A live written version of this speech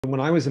When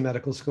I was in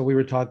medical school, we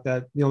were taught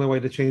that the only way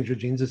to change your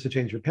genes is to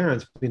change your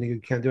parents, meaning you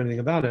can't do anything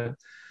about it.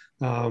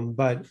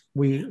 But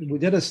we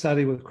did a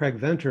study with Craig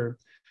Venter,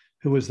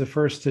 who was the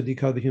first to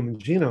decode the human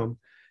genome.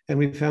 And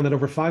we found that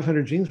over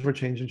 500 genes were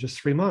changed in just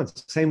 3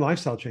 months, same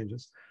lifestyle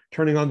changes,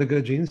 turning on the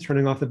good genes,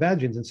 turning off the bad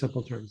genes in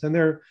simple terms. And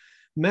there are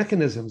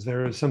mechanisms.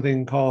 There is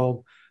something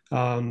called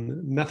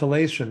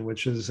methylation,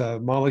 which is a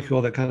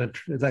molecule that kind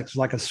of acts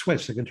like a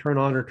switch that can turn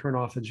on or turn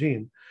off a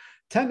gene.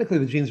 Technically,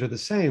 the genes are the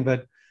same,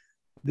 but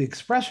the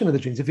expression of the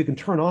genes, if you can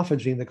turn off a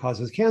gene that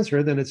causes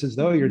cancer, then it's as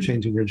though you're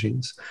changing your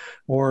genes,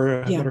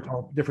 or Yeah. what are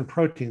called different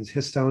proteins,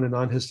 histone and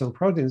non-histone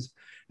proteins.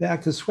 They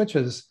act as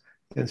switches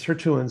and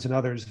sirtuins and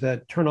others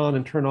that turn on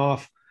and turn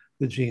off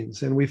the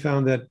genes. And we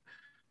found that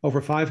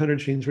over 500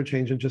 genes were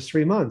changed in just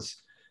 3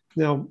 months.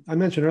 Now, I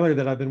mentioned earlier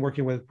that I've been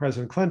working with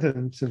President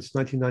Clinton since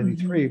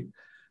 1993,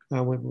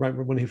 right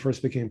when he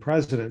first became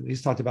president.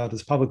 He's talked about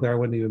this publicly. I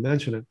wouldn't even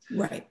mention it.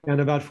 Right.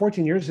 And about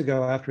 14 years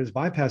ago, after his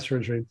bypass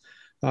surgery,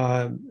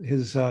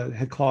 his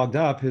had clogged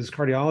up. His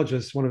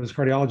cardiologist, one of his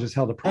cardiologists,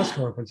 held a press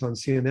conference on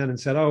CNN and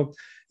said, "Oh,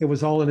 it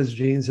was all in his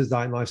genes. His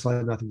diet and lifestyle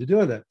had nothing to do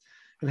with it."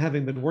 And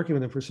having been working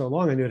with him for so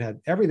long, I knew it had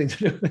everything to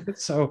do with it.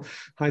 So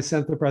I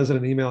sent the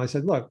president an email. I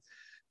said, "Look,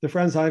 the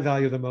friends I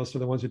value the most are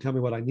the ones who tell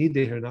me what I need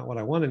to hear, not what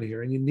I want to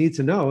hear. And you need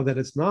to know that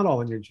it's not all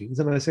in your genes."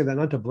 And I say that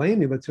not to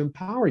blame you, but to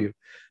empower you.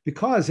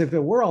 Because if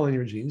it were all in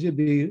your genes, you'd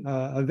be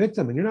a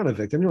victim. And you're not a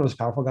victim. You're one of the most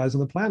powerful guys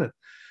on the planet.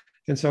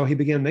 And so he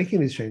began making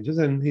these changes,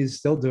 and he's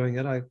still doing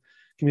it. I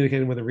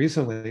communicated with him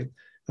recently.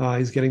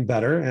 He's getting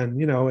better.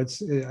 And,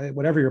 it's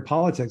whatever your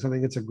politics, I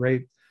think it's a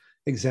great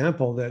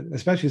example that,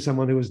 especially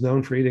someone who is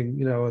known for eating,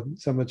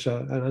 so much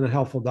an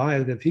unhealthful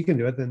diet, if he can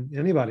do it, then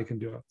anybody can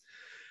do it.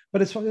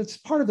 But it's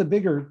part of the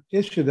bigger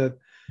issue that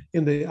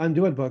in the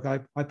Undo It book,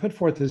 I put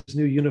forth this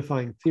new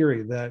unifying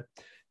theory that,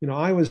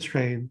 I was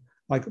trained,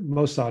 like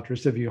most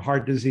doctors, to view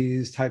heart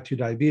disease, type 2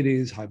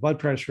 diabetes, high blood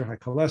pressure, high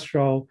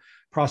cholesterol,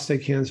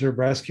 prostate cancer,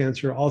 breast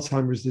cancer,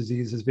 Alzheimer's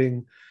disease as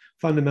being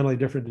fundamentally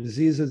different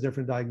diseases,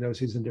 different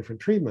diagnoses, and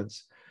different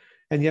treatments.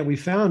 And yet we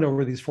found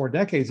over these 4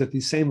 decades that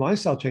these same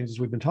lifestyle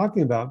changes we've been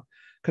talking about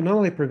can not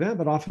only prevent,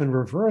 but often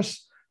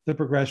reverse the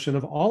progression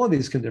of all of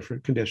these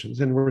different conditions.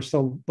 And we're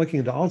still looking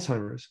into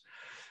Alzheimer's.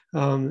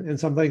 And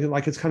so I'm thinking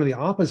like it's kind of the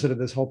opposite of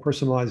this whole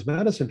personalized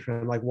medicine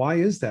trend. Like, why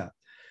is that?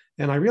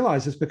 And I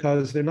realize it's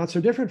because they're not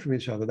so different from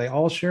each other. They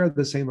all share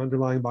the same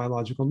underlying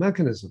biological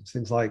mechanisms,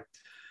 things like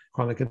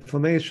chronic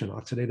inflammation,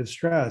 oxidative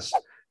stress,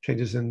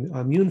 changes in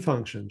immune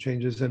function,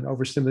 changes in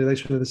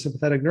overstimulation of the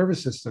sympathetic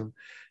nervous system,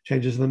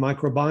 changes in the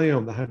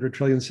microbiome, the 100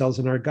 trillion cells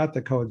in our gut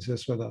that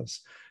coexist with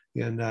us,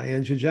 and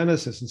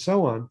angiogenesis and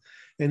so on.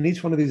 And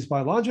each one of these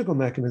biological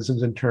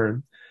mechanisms in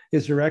turn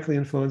is directly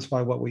influenced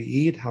by what we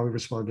eat, how we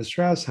respond to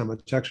stress, how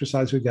much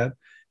exercise we get,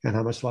 and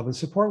how much love and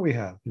support we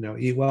have.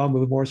 Eat well,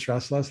 move more,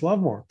 stress less,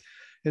 love more.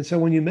 And so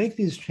when you make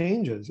these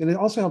changes, and it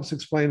also helps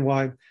explain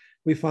why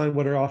we find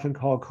what are often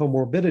called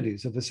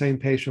comorbidities, that the same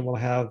patient will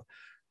have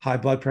high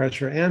blood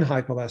pressure and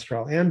high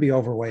cholesterol and be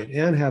overweight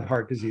and have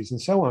heart disease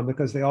and so on,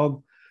 because they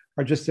all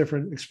are just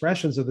different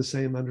expressions of the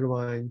same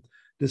underlying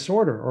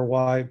disorder. Or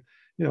why,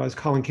 as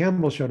Colin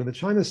Campbell showed in the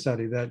China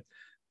study, that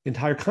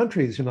entire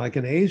countries, like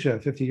in Asia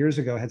 50 years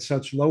ago, had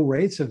such low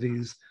rates of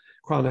these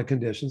chronic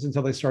conditions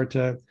until they start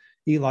to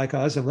eat like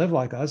us and live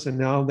like us. And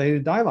now they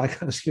die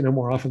like us,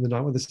 more often than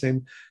not, with the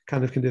same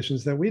kind of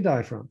conditions that we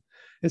die from.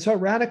 And so it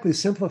radically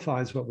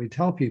simplifies what we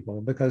tell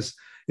people, because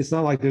it's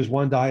not like there's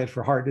one diet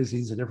for heart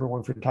disease, a different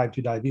one for type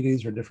 2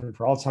 diabetes, or different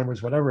for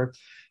Alzheimer's, whatever.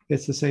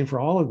 It's the same for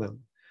all of them.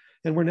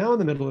 And we're now in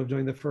the middle of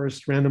doing the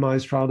first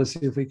randomized trial to see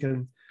if we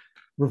can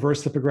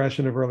reverse the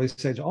progression of early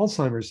stage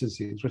Alzheimer's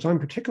disease, which I'm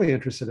particularly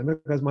interested in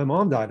because my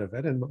mom died of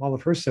it and all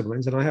of her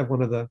siblings, and I have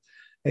one of the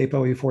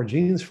ApoE4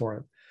 genes for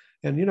it.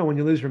 And, when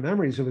you lose your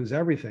memories, you lose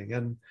everything.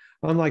 And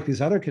unlike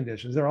these other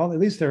conditions, at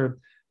least there are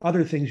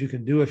other things you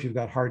can do if you've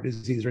got heart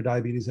disease or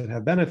diabetes that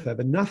have benefit,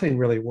 but nothing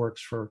really works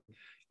for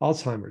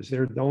Alzheimer's.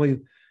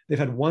 They've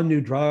had one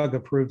new drug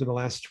approved in the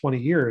last 20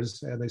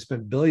 years, and they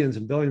spent billions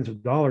and billions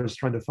of dollars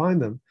trying to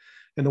find them.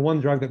 And the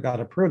one drug that got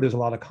approved, there's a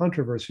lot of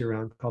controversy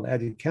around, called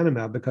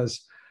aducanumab,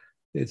 because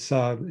it's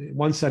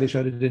one study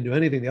showed it didn't do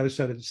anything. The other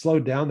said it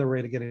slowed down the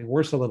rate of getting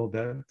worse a little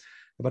bit.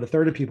 About a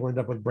third of people end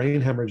up with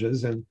brain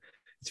hemorrhages, and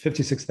it's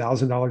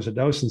 $56,000 a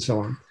dose and so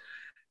on.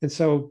 And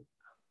so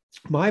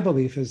my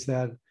belief is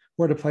that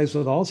we're at a place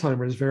with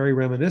Alzheimer's very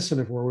reminiscent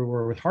of where we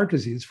were with heart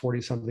disease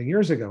 40 something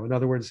years ago. In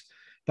other words,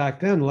 back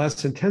then,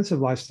 less intensive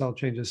lifestyle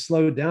changes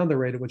slowed down the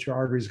rate at which your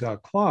arteries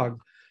got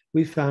clogged.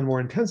 We found more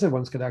intensive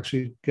ones could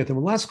actually get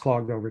them less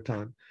clogged over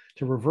time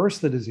to reverse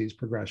the disease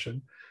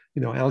progression.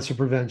 Ounce of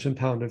prevention,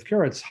 pound of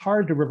cure. It's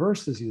hard to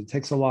reverse disease. It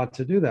takes a lot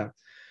to do that.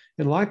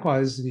 And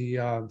likewise,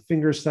 the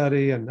finger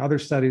study and other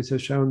studies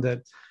have shown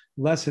that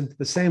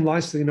the same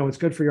lifestyle, it's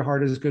good for your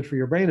heart is good for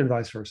your brain, and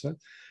vice versa.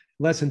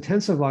 Less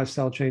intensive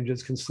lifestyle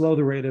changes can slow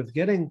the rate of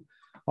getting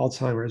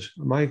Alzheimer's.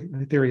 My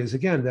theory is,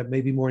 again, that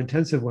maybe more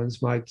intensive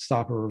ones might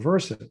stop or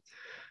reverse it.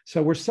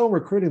 So we're still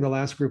recruiting the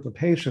last group of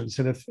patients.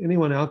 And if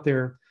anyone out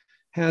there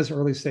has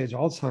early stage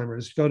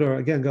Alzheimer's, go to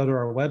our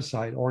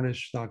website,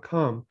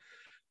 ornish.com.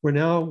 Where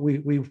now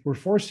we were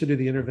forced to do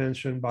the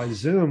intervention by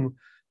Zoom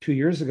 2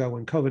 years ago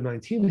when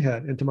COVID-19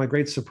 hit. And to my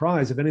great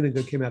surprise, if anything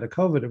good came out of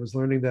COVID, it was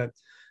learning that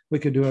we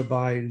could do it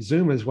by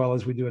Zoom as well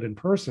as we do it in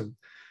person.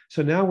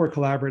 So now we're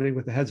collaborating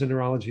with the heads of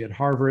neurology at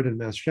Harvard and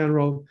Mass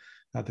General,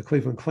 at the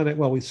Cleveland Clinic.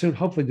 Well, we soon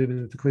hopefully do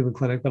it at the Cleveland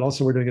Clinic, but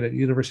also we're doing it at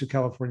University of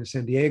California,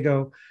 San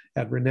Diego,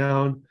 at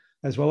Renown,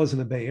 as well as in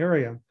the Bay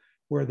Area,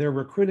 where they're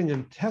recruiting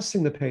and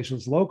testing the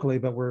patients locally,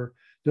 but we're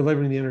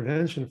delivering the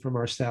intervention from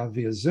our staff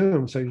via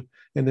Zoom. So,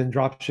 and then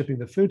drop shipping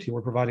the food to you.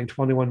 We're providing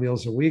 21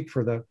 meals a week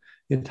for the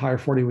entire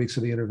 40 weeks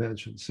of the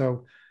intervention.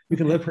 So you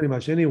can live pretty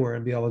much anywhere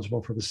and be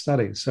eligible for the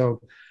study.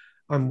 So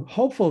I'm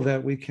hopeful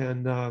that we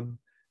can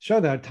show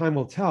that. Time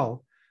will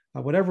tell.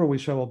 Whatever we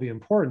show will be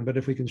important, but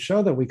if we can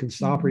show that we can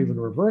stop or even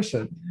reverse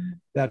it,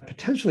 that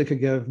potentially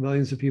could give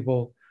millions of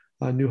people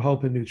new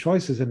hope and new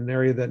choices in an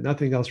area that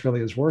nothing else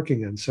really is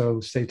working in. So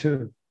stay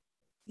tuned.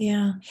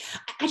 Yeah.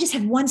 I just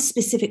have one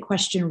specific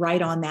question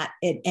right on that.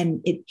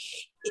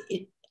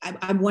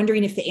 I'm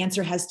wondering if the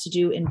answer has to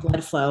do in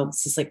blood flow.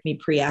 This is like me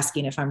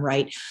pre-asking if I'm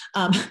right.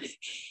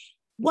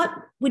 What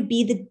would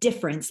be the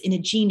difference in a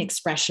gene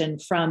expression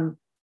from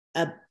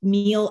a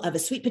meal of a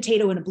sweet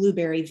potato and a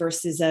blueberry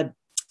versus a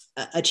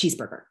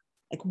cheeseburger?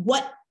 Like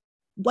what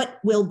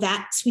will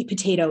that sweet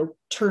potato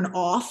turn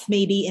off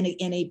maybe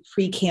in a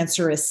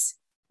precancerous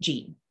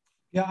gene?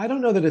 Yeah, I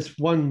don't know that it's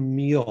one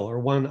meal or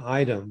one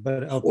item,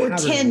 but or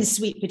 10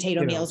 sweet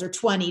potato meals or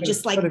 20,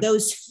 just like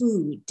those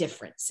food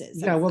differences.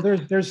 Yeah, well,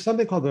 there's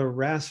something called the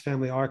RAS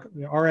family,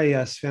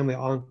 RAS family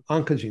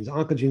oncogenes.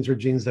 Oncogenes are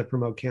genes that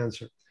promote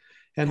cancer.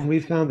 And we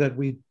found that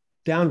we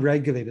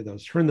downregulated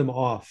those, turned them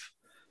off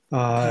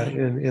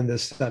in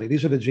this study.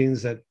 These are the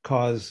genes that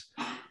cause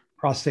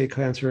prostate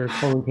cancer,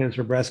 colon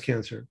cancer, breast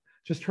cancer,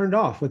 just turned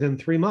off within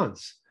 3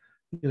 months.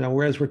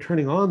 Whereas we're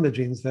turning on the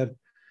genes that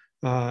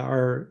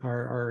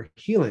are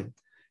healing.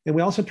 And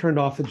we also turned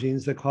off the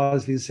genes that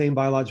cause these same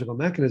biological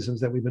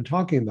mechanisms that we've been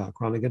talking about,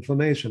 chronic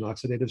inflammation,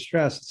 oxidative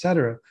stress, et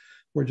cetera.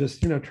 We're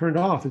just, turned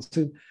off. It's,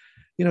 the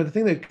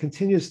thing that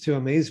continues to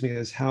amaze me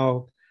is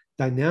how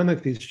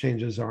dynamic these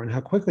changes are and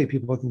how quickly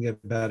people can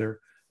get better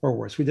or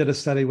worse. We did a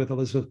study with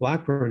Elizabeth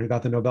Blackburn, who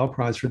got the Nobel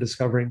Prize for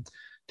discovering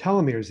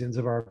telomeres, the ends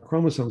of our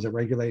chromosomes that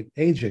regulate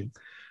aging.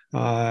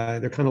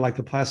 They're kind of like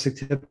the plastic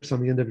tips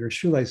on the end of your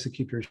shoelace to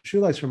keep your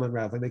shoelace from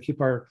unraveling. They keep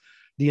our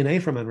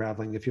DNA from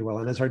unraveling, if you will.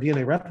 And as our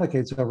DNA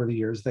replicates over the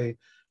years,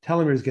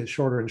 telomeres get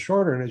shorter and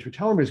shorter. And as your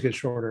telomeres get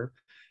shorter,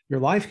 your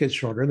life gets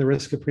shorter, and the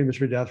risk of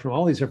premature death from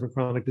all these different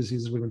chronic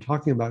diseases we've been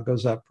talking about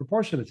goes up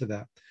proportionate to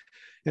that.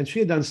 And she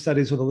had done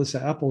studies with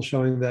Alyssa Epel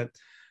showing that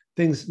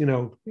things,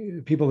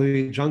 people who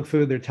eat junk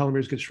food, their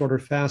telomeres get shorter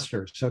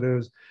faster. So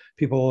there's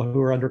people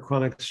who are under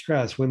chronic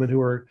stress, women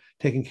who are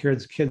taking care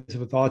of kids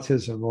with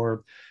autism,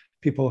 or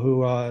people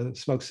who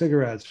smoke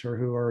cigarettes, or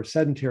who are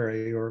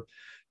sedentary, or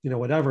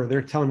whatever,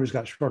 their telomeres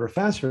got shorter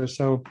faster.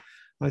 So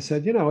I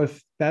said,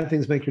 if bad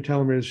things make your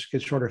telomeres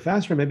get shorter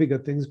faster, maybe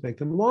good things make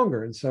them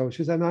longer. And so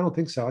she said, no, I don't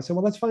think so. I said,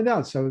 well, let's find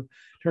out. So to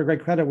her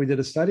great credit, we did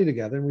a study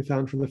together, and we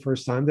found for the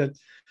first time that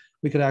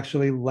we could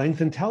actually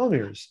lengthen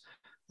telomeres.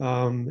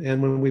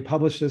 And when we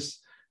published this,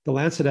 the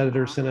Lancet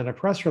editor sent out a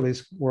press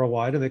release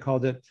worldwide, and they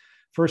called it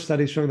First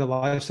Study Showing that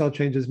Lifestyle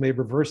Changes May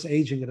Reverse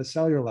Aging at a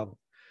Cellular Level.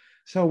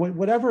 So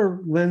whatever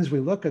lens we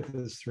look at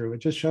this through, it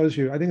just shows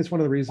you, I think it's one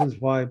of the reasons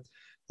why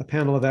a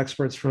panel of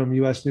experts from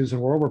US News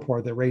and World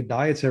Report that rate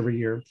diets every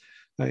year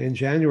in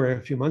January,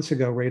 a few months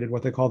ago, rated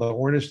what they call the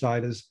Ornish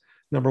diet as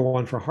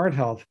 #1 for heart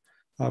health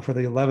for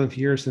the 11th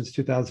year since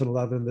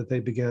 2011 that they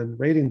began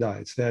rating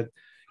diets. That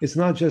it's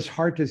not just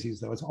heart disease,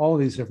 though. It's all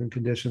of these different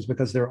conditions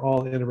because they're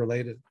all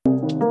interrelated.